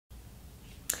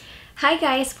Hi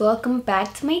guys, welcome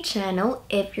back to my channel.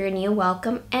 If you're new,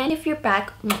 welcome, and if you're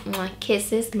back,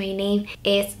 kisses. My name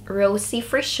is Rosy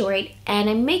for short, and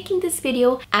I'm making this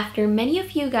video after many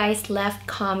of you guys left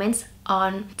comments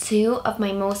on two of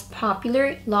my most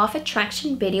popular law of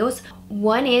attraction videos.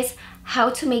 One is how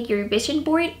to make your vision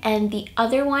board, and the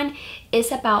other one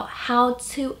is about how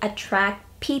to attract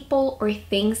people or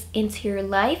things into your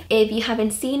life. If you haven't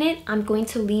seen it, I'm going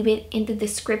to leave it in the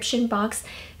description box.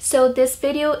 So this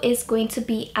video is going to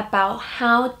be about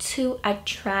how to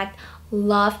attract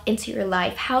love into your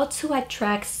life, how to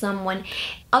attract someone.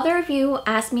 Other of you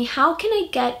asked me, how can I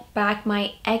get back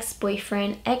my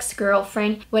ex-boyfriend,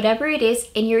 ex-girlfriend, whatever it is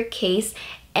in your case?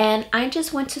 And I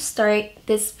just want to start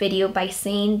this video by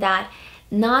saying that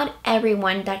not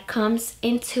everyone that comes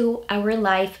into our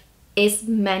life is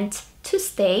meant to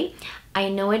stay. I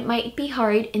know it might be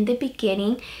hard in the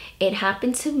beginning. It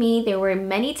happened to me. There were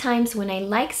many times when I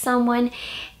liked someone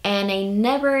and I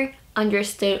never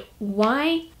understood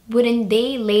why wouldn't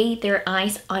they lay their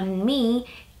eyes on me.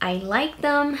 I like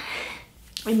them.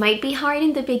 It might be hard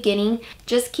in the beginning.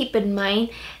 Just keep in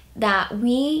mind that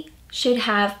we should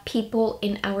have people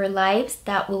in our lives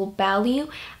that will value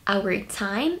our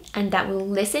time and that will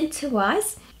listen to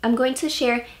us. I'm going to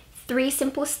share 3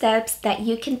 simple steps that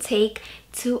you can take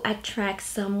to attract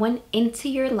someone into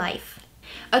your life.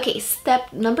 Okay,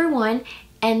 step number 1,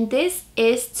 and this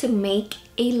is to make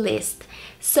a list.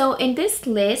 So in this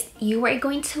list, you are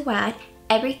going to add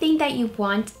everything that you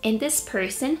want in this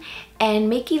person and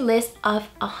make a list of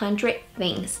 100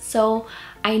 things. So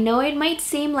I know it might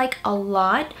seem like a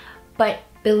lot, but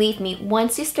believe me,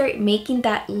 once you start making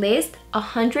that list,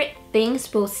 100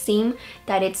 things will seem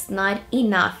that it's not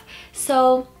enough.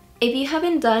 So if you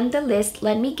haven't done the list,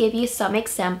 let me give you some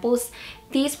examples.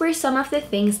 These were some of the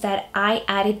things that I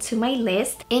added to my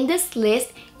list. In this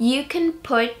list, you can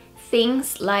put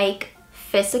things like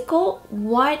physical.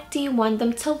 What do you want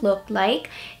them to look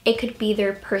like? It could be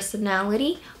their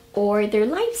personality or their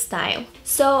lifestyle.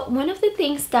 So one of the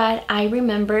things that I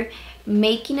remember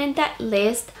making in that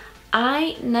list,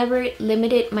 I never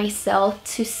limited myself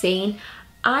to saying,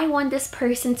 I want this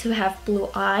person to have blue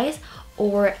eyes,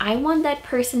 or I want that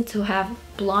person to have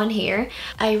blonde hair.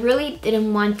 I really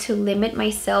didn't want to limit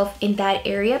myself in that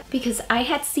area because I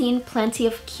had seen plenty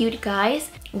of cute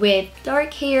guys with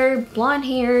dark hair, blonde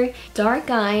hair, dark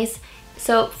eyes.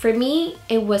 So for me,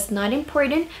 it was not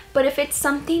important, but if it's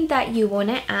something that you want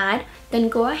to add, then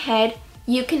go ahead,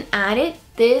 you can add it.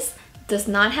 This does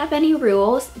not have any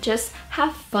rules, just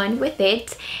have fun with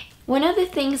it. One of the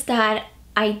things that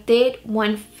I did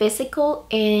one physical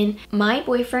in my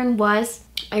boyfriend was,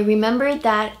 I remember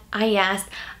that I asked,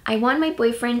 I want my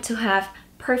boyfriend to have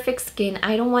perfect skin.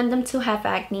 I don't want them to have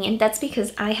acne, and that's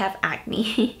because I have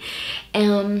acne.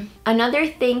 Another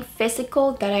thing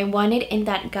physical that I wanted in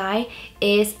that guy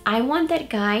is I want that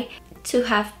guy to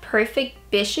have perfect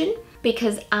vision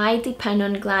because I depend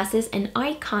on glasses and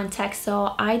eye contact,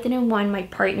 so I didn't want my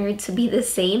partner to be the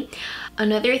same.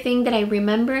 Another thing that I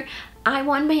remember, I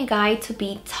want my guy to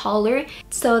be taller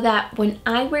so that when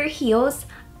I wear heels,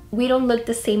 we don't look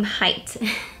the same height.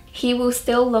 He will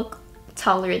still look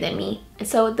taller than me.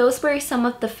 So those were some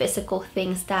of the physical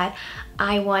things that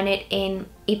I wanted in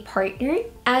a partner.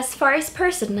 As far as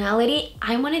personality,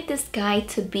 I wanted this guy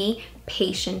to be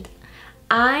patient.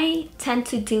 I tend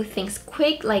to do things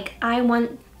quick, like I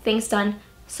want things done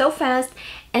so fast,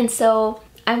 and so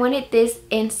I wanted this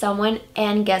in someone,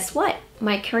 and guess what?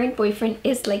 My current boyfriend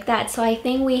is like that. So I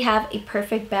think we have a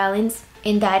perfect balance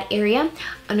in that area.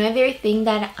 Another thing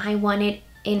that I wanted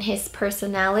in his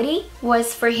personality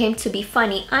was for him to be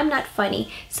funny. I'm not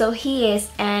funny, so he is,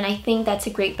 and I think that's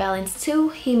a great balance too.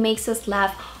 He makes us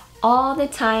laugh all the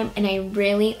time, and I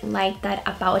really like that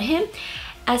about him.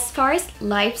 As far as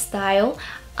lifestyle,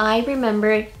 I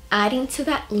remember adding to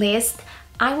that list,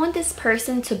 I want this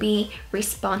person to be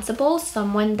responsible,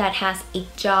 someone that has a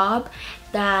job,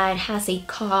 that has a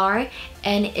car,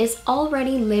 and is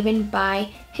already living by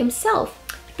himself,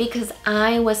 because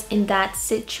I was in that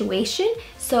situation.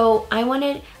 So I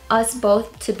wanted us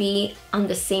both to be on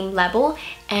the same level.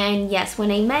 And yes,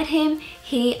 when I met him,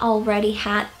 he already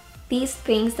had these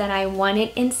things that I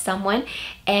wanted in someone,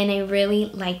 and I really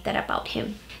liked that about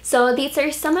him. So these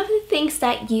are some of the things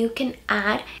that you can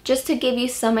add, just to give you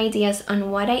some ideas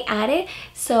on what I added.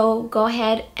 So go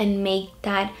ahead and make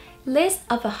that list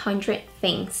of 100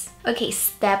 things. Okay,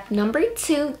 step number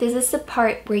 2, this is the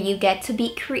part where you get to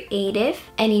be creative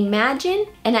and imagine,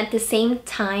 and at the same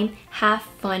time have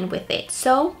fun with it.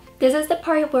 So this is the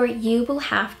part where you will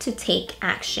have to take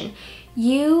action.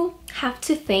 You have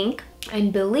to think,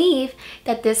 and believe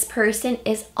that this person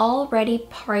is already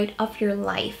part of your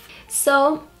life.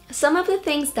 So some of the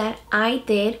things that I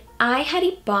did, I had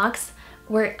a box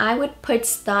where I would put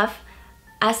stuff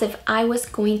as if I was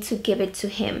going to give it to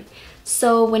him.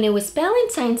 So when it was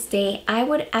Valentine's Day, I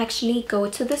would actually go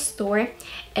to the store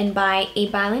and buy a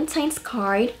Valentine's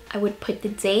card. I would put the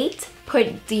date,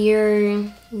 put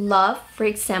dear love, for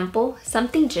example,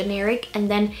 something generic, and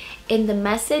then in the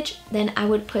message, then I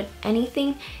would put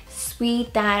anything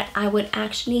sweet that I would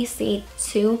actually say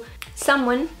to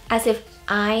someone as if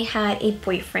I had a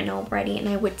boyfriend already, and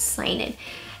I would sign it.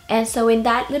 And so in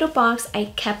that little box,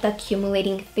 I kept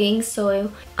accumulating things.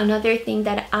 So another thing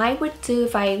that I would do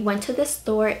if I went to the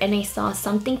store and I saw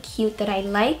something cute that I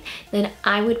liked, then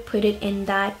I would put it in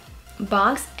that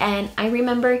box. And I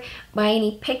remember buying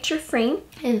a picture frame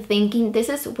and thinking this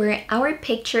is where our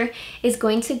picture is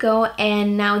going to go.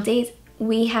 And nowadays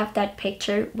we have that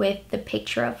picture with the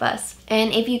picture of us.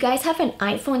 And if you guys have an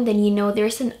iPhone, then you know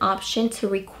there's an option to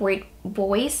record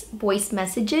voice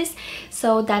messages.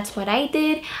 So that's what I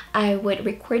did. I would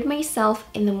record myself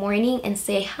in the morning and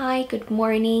say, hi, good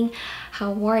morning,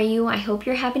 how are you, I hope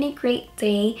you're having a great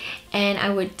day. And I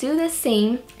would do the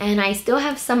same, and I still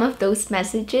have some of those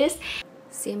messages.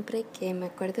 Siempre que me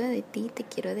acuerdo de ti, te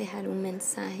quiero dejar un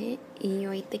mensaje, y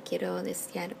hoy te quiero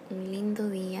desear un lindo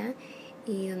día,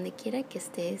 y donde quiera que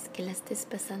estés, que la estés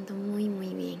pasando muy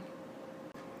bien.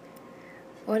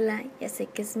 Hola, ya sé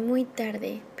que es muy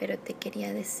tarde, pero te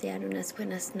quería desear unas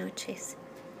buenas noches.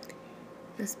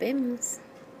 Nos vemos.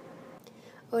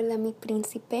 Hola, mi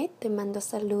príncipe, te mando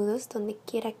saludos donde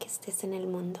quiera que estés en el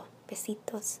mundo.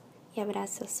 Besitos y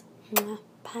abrazos.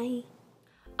 Bye.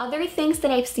 Other things that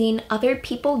I've seen other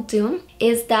people do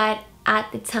is that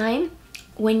at the time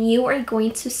when you are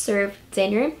going to serve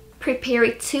dinner,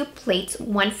 prepare 2 plates,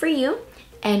 one for you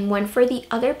and one for the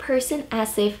other person,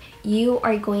 as if you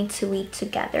are going to eat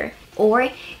together. Or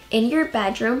in your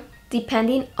bedroom,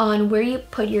 depending on where you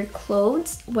put your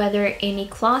clothes, whether in a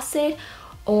closet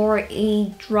or a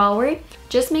drawer,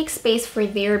 just make space for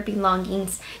their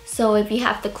belongings. So if you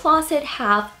have the closet,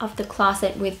 half of the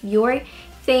closet with your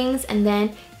things and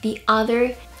then the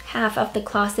other half of the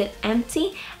closet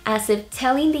empty, as if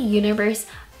telling the universe,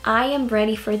 I am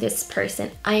ready for this person.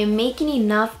 I am making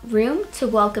enough room to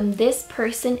welcome this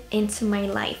person into my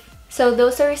life. So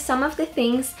those are some of the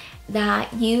things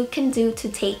that you can do to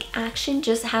take action.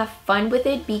 Just have fun with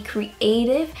it, be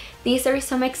creative. These are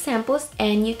some examples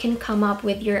and you can come up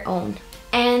with your own.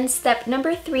 And step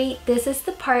number 3, this is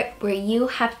the part where you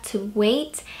have to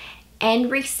wait and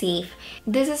receive.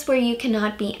 This is where you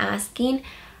cannot be asking,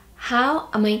 how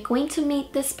am I going to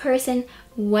meet this person?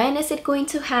 When is it going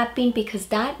to happen? Because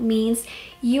that means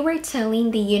you are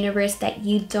telling the universe that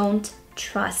you don't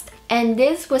trust. And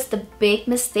this was the big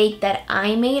mistake that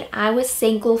I made. I was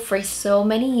single for so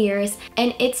many years,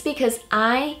 and it's because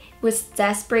I was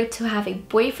desperate to have a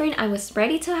boyfriend. I was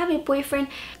ready to have a boyfriend.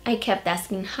 I kept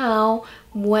asking how,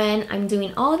 when. I'm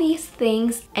doing all these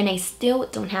things and I still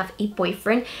don't have a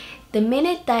boyfriend. The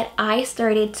minute that I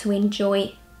started to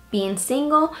enjoy being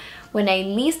single, when I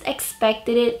least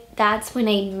expected it, that's when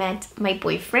I met my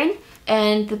boyfriend.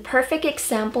 And the perfect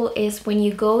example is when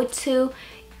you go to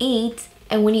eat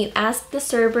and when you ask the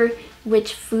server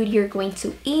which food you're going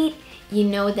to eat, you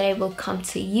know that it will come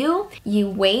to you. You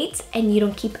wait and you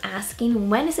don't keep asking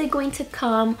when is it going to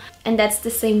come. And that's the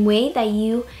same way that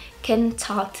you can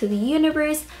talk to the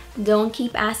universe. Don't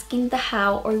keep asking the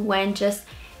how or when, just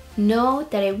know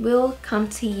that it will come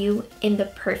to you in the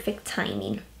perfect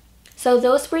timing. So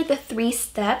those were the 3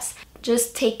 steps.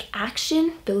 Just take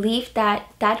action, believe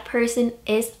that that person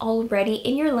is already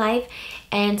in your life,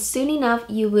 and soon enough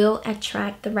you will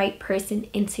attract the right person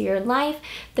into your life,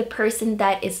 the person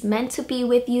that is meant to be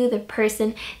with you, the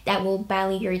person that will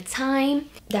value your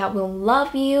time, that will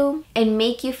love you and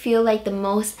make you feel like the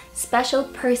most special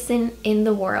person in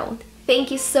the world.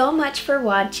 Thank you so much for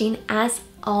watching as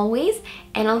always,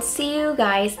 and I'll see you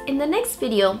guys in the next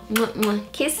video.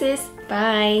 Kisses,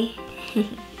 bye.